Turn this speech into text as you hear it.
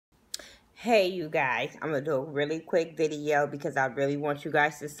Hey you guys, I'm gonna do a really quick video because I really want you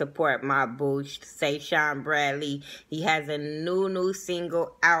guys to support my boo, say Shawn Bradley. He has a new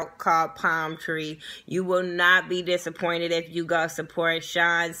single out called Palm Tree. You will not be disappointed if you go support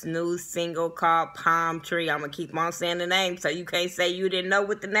Shawn's new single called Palm Tree. I'm gonna keep on saying the name so you can't say you didn't know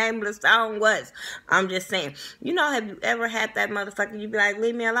what the name of the song was. I'm just saying, you know, have you ever had that motherfucker, you be like,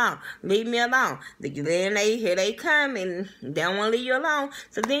 leave me alone, leave me alone. Then here they come and they don't want to leave you alone.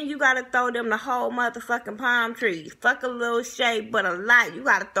 So then you gotta throw them the whole motherfucking palm tree. Fuck a little shade, but a lot. You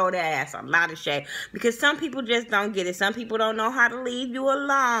gotta throw that ass a lot of shade. Because some people just don't get it. Some people don't know how to leave you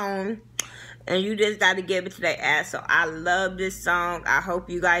alone. And you just got to give it to their ass. So I love this song. I hope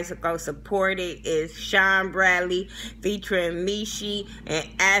you guys will go support it. It's Shawn Bradley featuring Meeshie and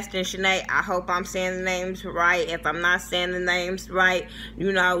Astin, Sheunae. I hope I'm saying the names right. If I'm not saying the names right,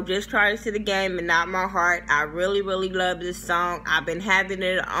 you know, just try to the game and not my heart. I really love this song. I've been having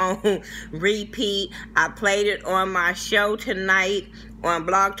it on repeat. I played it on my show tonight on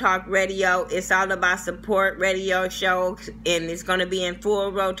Blog Talk Radio. It's all about support radio show, and it's going to be in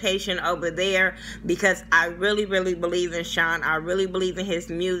full rotation over there because I really believe in Shawn. I really believe in his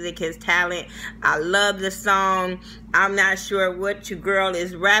music, his talent. I love the song. I'm not sure what your girl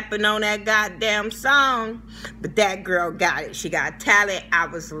is rapping on that goddamn song, but that girl got it. She got talent. I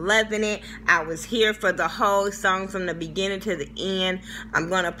was loving it. I was here for the whole song from the beginning to the end. I'm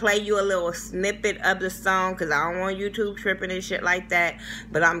going to play you a little snippet of the song because I don't want YouTube tripping and shit like that.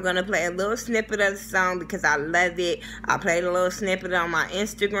 But I'm going to play a little snippet of the song because I love it. I played a little snippet on my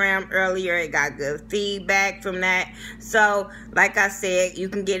Instagram earlier. It got good feedback from that. So, like I said, you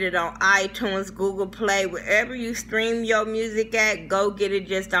can get it on iTunes, Google Play, wherever you stream your music at. Go get it.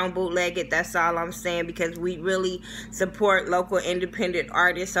 Just don't bootleg it. That's all I'm saying because we really support local independent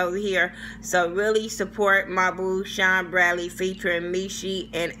artists over here. So, really support my boo, Shawn Bradley, featuring Meeshie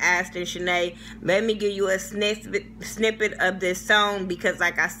and Astin, Sheunae. Let me give you a snippet of this song. Because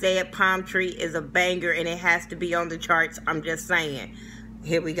like I said, Palm Tree is a banger and it has to be on the charts. I'm just saying.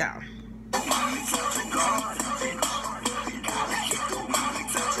 Here we go.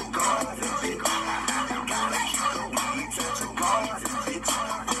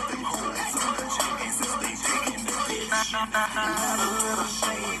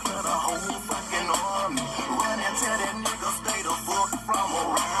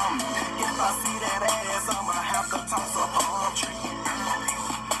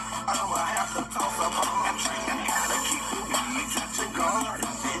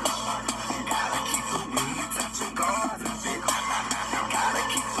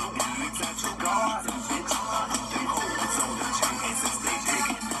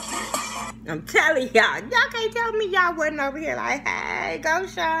 I'm telling y'all can't tell me y'all wasn't over here like, hey, go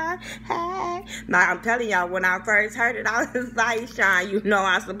Shawn, hey. No, I'm telling y'all, when I first heard it, I was like, Shawn, you know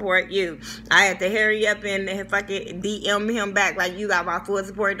I support you. I had to hurry up and fucking DM him back like, you got my full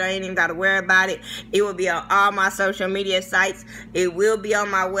support, don't even got to worry about it. It will be on all my social media sites. It will be on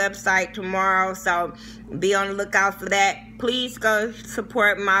my website tomorrow, so be on the lookout for that. Please go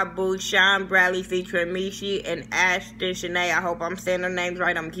support my boo, Shawn Bradley, featuring Meeshie and Astin, Sheunae. I hope I'm saying their names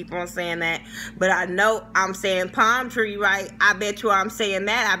right. I'm going to keep on saying that. But I know I'm saying Palm Tree right. I bet you I'm saying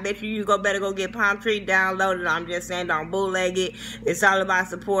that. I bet you better go get Palm Tree downloaded. I'm just saying don't bootleg it. It's all about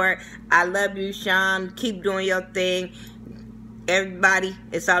support. I love you, Shawn. Keep doing your thing. Everybody,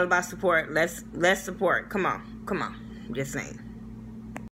 it's all about support. Let's support. Come on. I'm just saying.